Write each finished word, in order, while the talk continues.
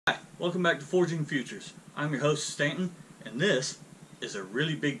Welcome back to Forging Futures. I'm your host Stanton, and this is a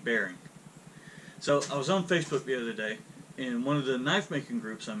really big bearing. So I was on Facebook the other day, in one of the knife making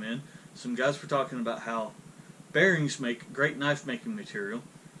groups I'm in. Some guys were talking about how bearings make great knife making material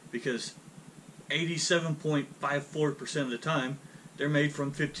because 87.54% of the time they're made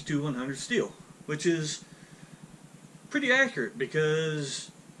from 52-100 steel, which is pretty accurate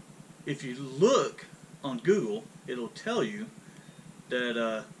because if you look on Google, it'll tell you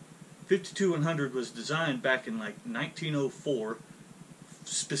that 52-100 was designed back in like 1904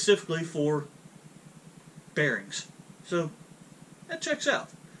 specifically for bearings. So that checks out.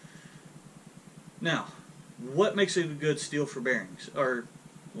 Now, what makes it a good steel for bearings? Or,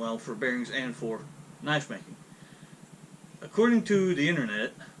 well, for bearings and for knife making. According to the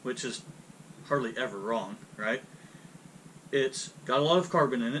internet, which is hardly ever wrong, right? It's got a lot of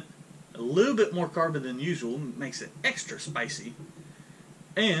carbon in it, a little bit more carbon than usual, makes it extra spicy,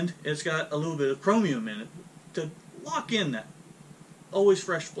 and it's got a little bit of chromium in it to lock in that always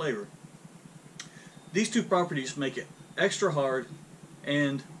fresh flavor. These two properties make it extra hard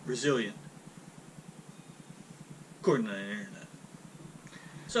and resilient, according to the internet.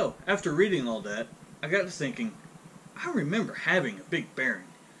 So, after reading all that, I got to thinking, I remember having a big bearing.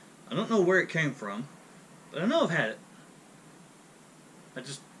 I don't know where it came from, but I know I've had it. I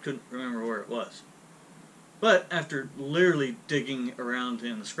just couldn't remember where it was. But after literally digging around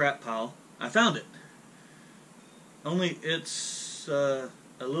in the scrap pile, I found it. Only it's a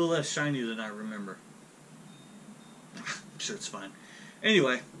little less shiny than I remember. I'm sure it's fine.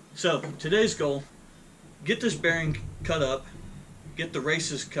 Anyway, so today's goal, get this bearing cut up, get the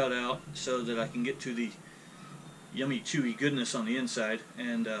races cut out so that I can get to the yummy chewy goodness on the inside,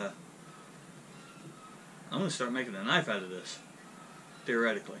 and I'm going to start making a knife out of this,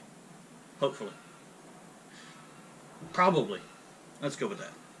 theoretically, hopefully. Probably. Let's go with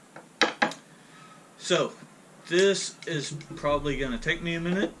that. So, this is probably going to take me a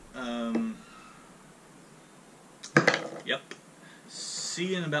minute. Yep. See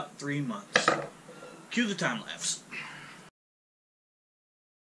you in about 3 months. Cue the time lapse.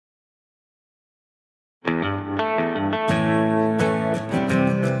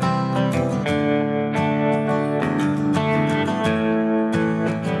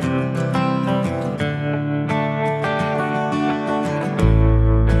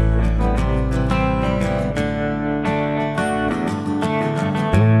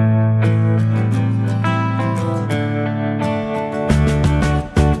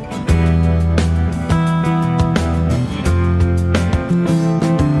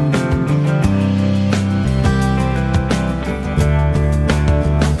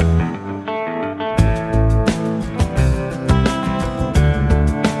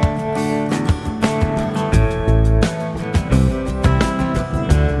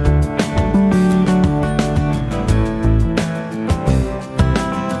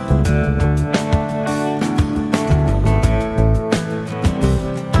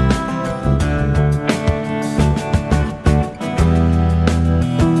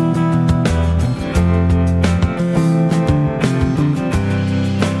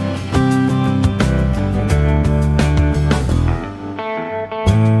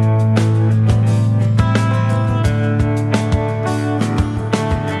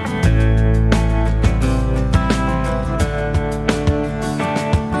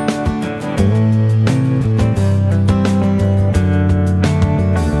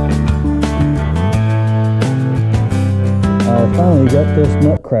 Finally got this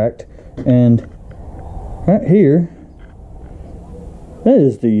nut cracked, and right here, that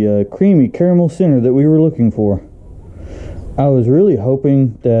is the creamy caramel center that we were looking for. I was really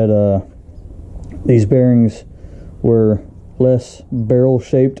hoping that these bearings were less barrel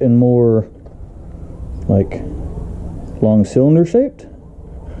shaped and more like long cylinder shaped,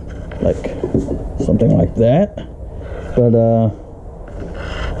 like something like that, but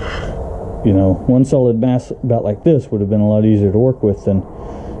you know, one solid mass about like this would have been a lot easier to work with than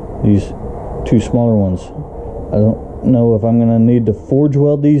these two smaller ones. I don't know if I'm going to need to forge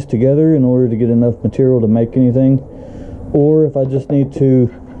weld these together in order to get enough material to make anything, or if I just need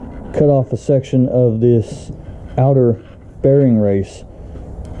to cut off a section of this outer bearing race.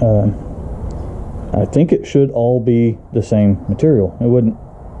 I think it should all be the same material. It wouldn't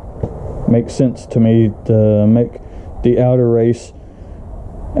make sense to me to make the outer race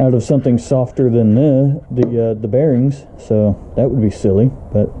out of something softer than the bearings, so that would be silly.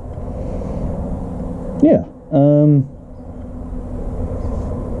 But yeah,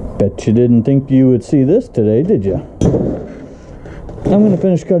 bet you didn't think you would see this today, did you? I'm going to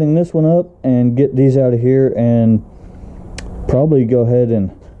finish cutting this one up and get these out of here, and probably go ahead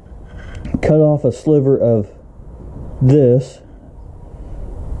and cut off a sliver of this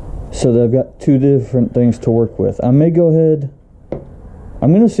so that I've got two different things to work with. I may go ahead,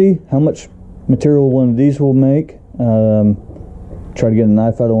 I'm going to see how much material one of these will make. Try to get a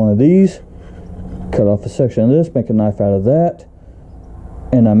knife out of one of these, cut off a section of this, make a knife out of that,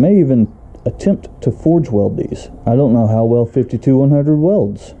 and I may even attempt to forge weld these. I don't know how well 52100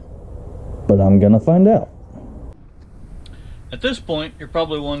 welds, but I'm going to find out. At this point, you're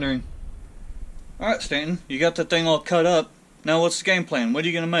probably wondering, alright Stanton, you got that thing all cut up, now what's the game plan? What are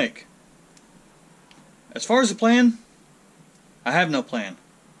you going to make? As far as the plan, I have no plan.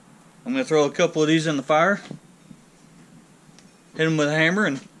 I'm going to throw a couple of these in the fire, hit them with a hammer,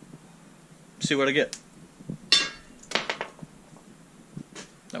 and see what I get.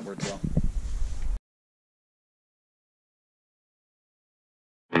 That worked well.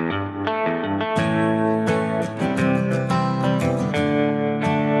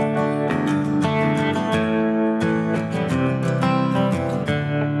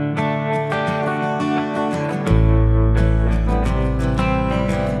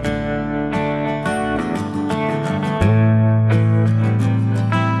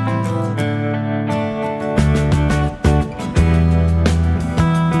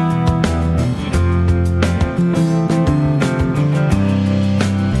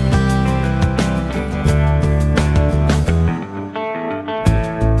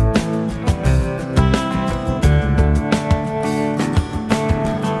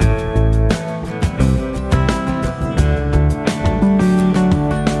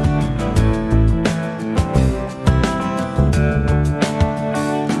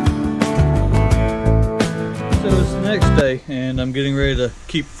 And I'm getting ready to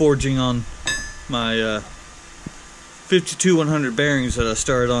keep forging on my 52100 bearings that I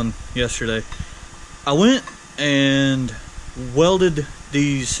started on yesterday. I went and welded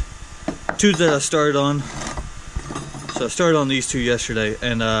these two that I started on. So I started on these two yesterday,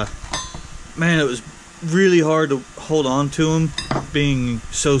 and man, it was really hard to hold on to them being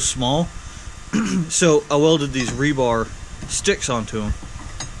so small. So I welded these rebar sticks onto them,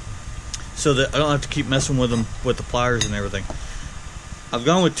 so that I don't have to keep messing with them with the pliers and everything. I've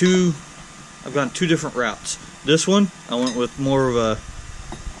gone two different routes. This one, I went with more of a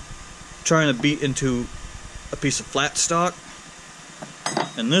trying to beat into a piece of flat stock.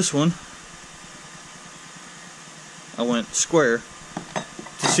 And this one, I went square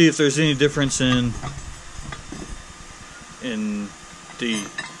to see if there's any difference in the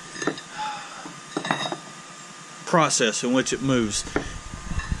process in which it moves.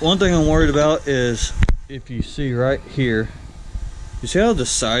 One thing I'm worried about is, if you see right here, you see how the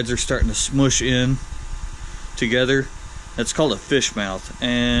sides are starting to smush in together? That's called a fish mouth,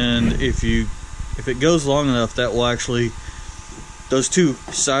 and if it goes long enough, that will actually, those two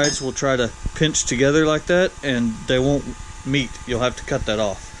sides will try to pinch together like that, and they won't meet. You'll have to cut that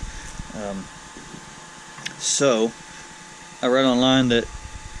off. So I read online that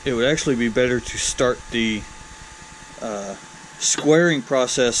it would actually be better to start the squaring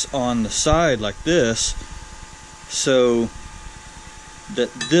process on the side like this, so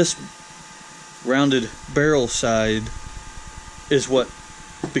that this rounded barrel side is what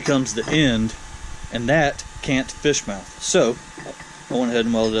becomes the end, and that can't fish mouth. So I went ahead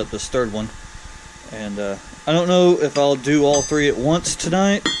and welded up this third one, and I don't know if I'll do all three at once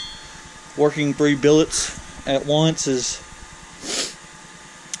tonight. Working 3 billets at once is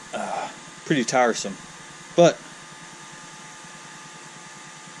pretty tiresome, but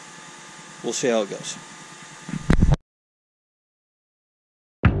we'll see how it goes.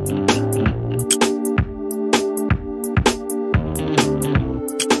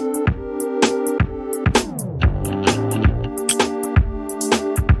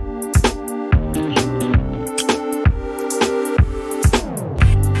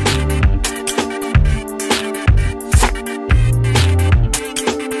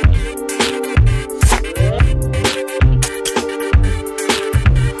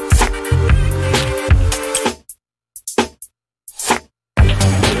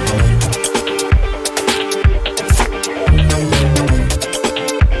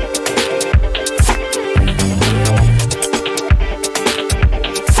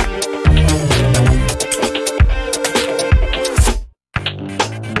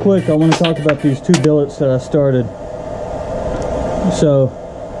 Quick, I want to talk about these 2 billets that I started. So,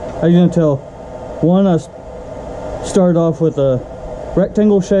 as you can tell, one I started off with a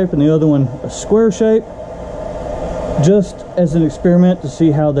rectangle shape and the other one a square shape, just as an experiment to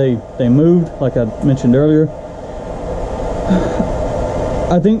see how they moved, like I mentioned earlier.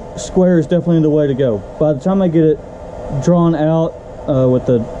 I think square is definitely the way to go. By the time I get it drawn out with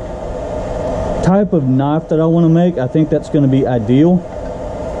the type of knife that I want to make, I think that's going to be ideal.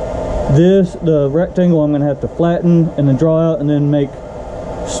 The rectangle, I'm going to have to flatten and then draw out and then make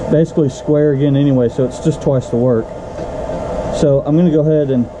basically square again anyway, so it's just twice the work. So I'm going to go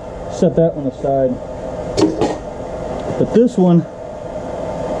ahead and set that one aside. But this one,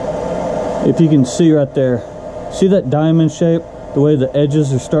 if you can see right there, see that diamond shape, the way the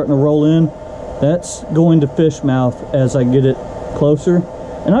edges are starting to roll in? That's going to fish mouth as I get it closer.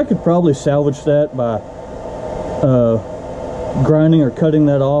 And I could probably salvage that by grinding or cutting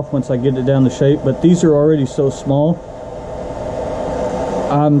that off once I get it down to shape, but these are already so small.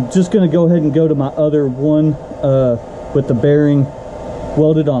 I'm just going to go ahead and go to my other one with the bearing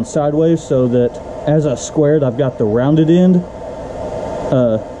welded on sideways, so that as I squared, I've got the rounded end,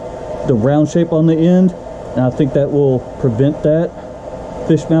 the round shape on the end, and I think that will prevent that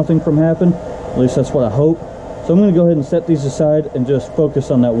fish mouthing from happening. At least that's what I hope. So I'm going to go ahead and set these aside and just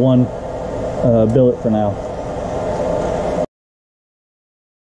focus on that one billet for now.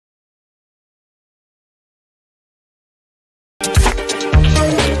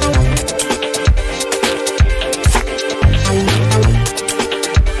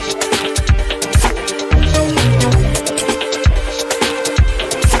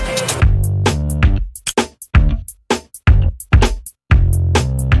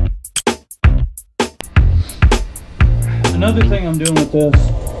 Another thing I'm doing with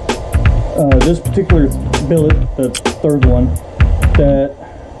this particular billet, the third one, that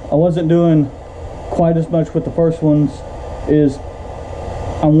I wasn't doing quite as much with the first ones, is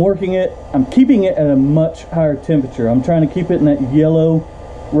I'm keeping it at a much higher temperature. I'm trying to keep it in that yellow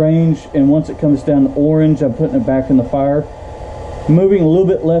range, and once it comes down to orange, I'm putting it back in the fire. Moving a little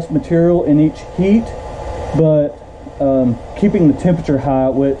bit less material in each heat, but keeping the temperature high,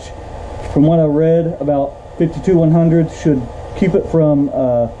 which from what I read about Pt1 should keep it from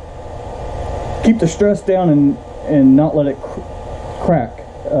keep the stress down and not let it crack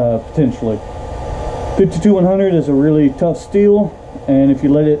potentially. Pt1 is a really tough steel, and if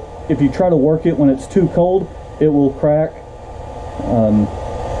you try to work it when it's too cold, it will crack.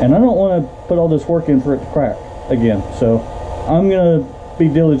 And I don't want to put all this work in for it to crack again, so I'm gonna be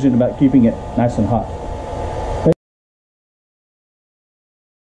diligent about keeping it nice and hot.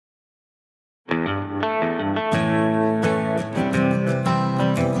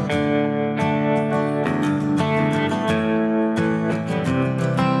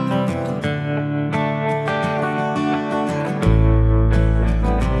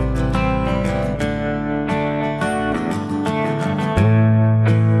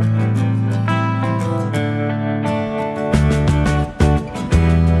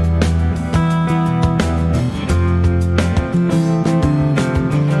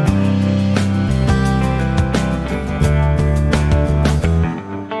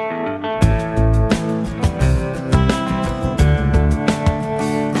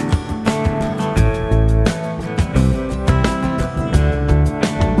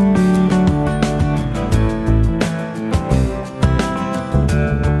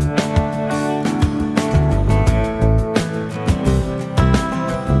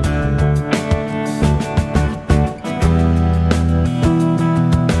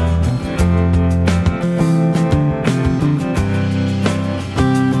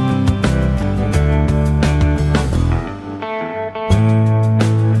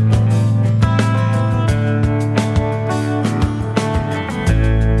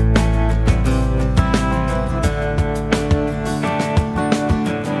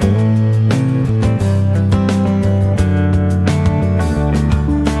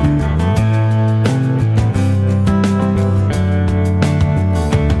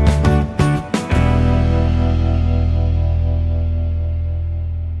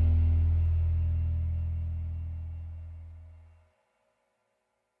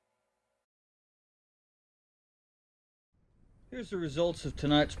 Here's the results of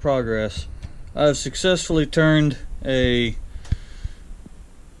tonight's progress. I've successfully turned about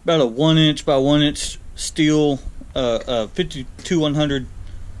a 1 inch by 1 inch steel Pt1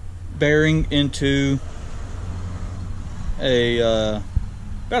 bearing into about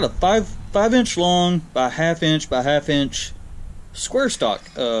a 5 inch long by half inch square stock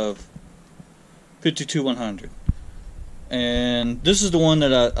of Pt1. And this is the one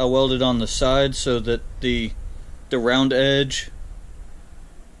that I welded on the side so that the round edge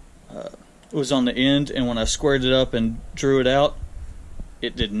was on the end, and when I squared it up and drew it out,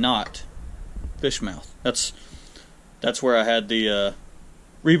 it did not fish mouth. That's where I had the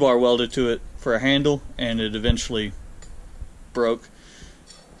rebar welded to it for a handle, and it eventually broke.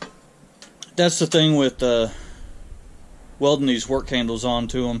 That's the thing with welding these work handles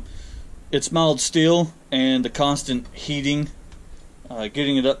onto them. it's mild steel, and the constant heating,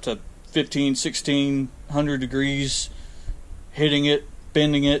 getting it up to 1600 degrees, hitting it,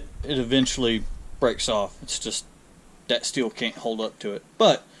 bending it, it eventually breaks off. It's just that steel can't hold up to it.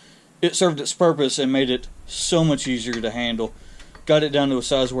 But it served its purpose and made it so much easier to handle. Got it down to a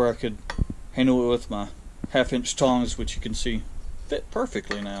size where I could handle it with my 1/2-inch tongs, which you can see fit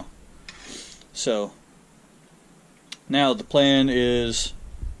perfectly now. So now the plan is,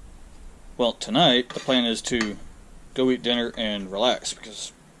 well, tonight the plan is to go eat dinner and relax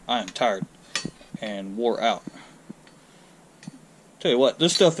because I am tired and wore out. Tell you what,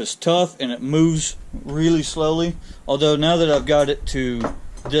 this stuff is tough and it moves really slowly. Although now that I've got it to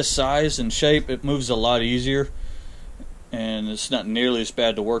this size and shape, it moves a lot easier and it's not nearly as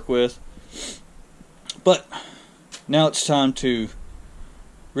bad to work with. But now it's time to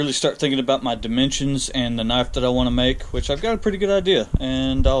really start thinking about my dimensions and the knife that I want to make, which I've got a pretty good idea,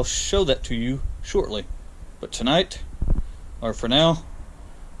 and I'll show that to you shortly. But tonight, or for now,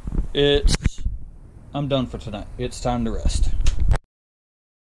 I'm done for tonight. It's time to rest.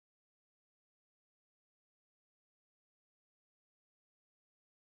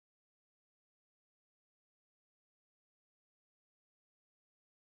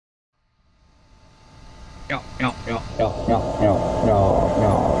 No.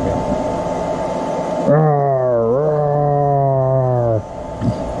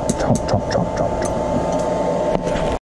 Chomp.